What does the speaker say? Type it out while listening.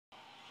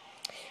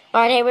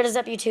Alright, hey, what is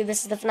up, YouTube?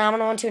 This is the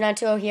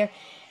Phenomenal12920 here,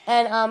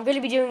 and I'm going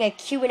to be doing a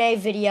Q&A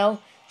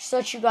video, just to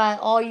let you guys,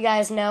 all you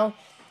guys know.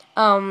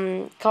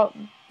 Yeah,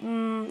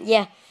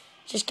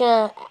 just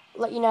gonna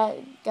let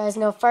guys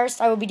know.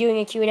 First, I will be doing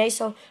a Q&A,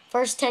 so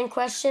first 10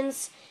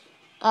 questions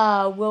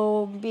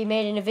will be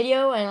made in a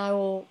video, and I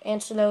will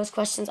answer those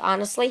questions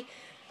honestly,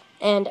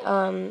 and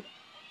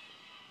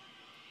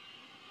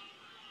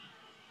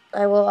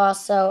I will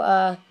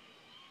also,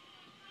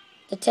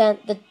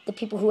 the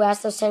people who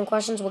ask those 10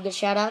 questions will get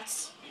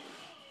shout-outs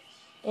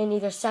in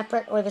either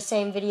separate or the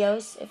same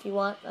videos if you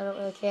want. I don't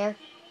really care.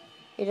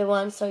 Either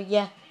one. So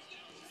yeah.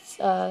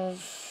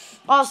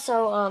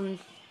 Also, I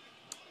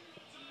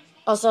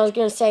was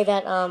gonna say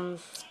that what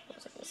was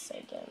I gonna say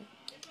again?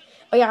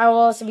 Oh yeah, I will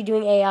also be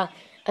doing a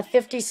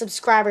 50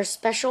 subscriber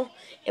special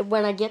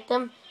when I get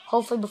them.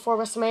 Hopefully before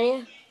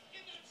WrestleMania.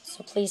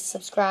 So please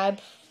subscribe.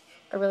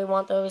 I really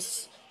want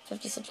those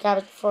 50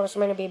 subscribers before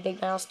WrestleMania to be a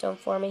big milestone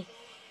for me.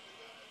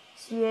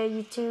 So yeah,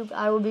 YouTube,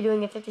 I will be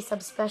doing a 50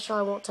 sub special.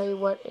 I won't tell you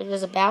what it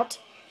is about,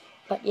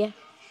 but yeah.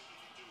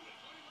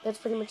 That's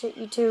pretty much it,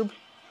 YouTube.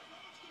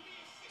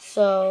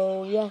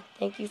 So, yeah,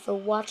 thank you for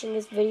watching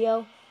this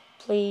video.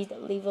 Please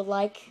leave a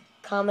like,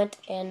 comment,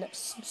 and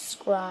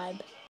subscribe.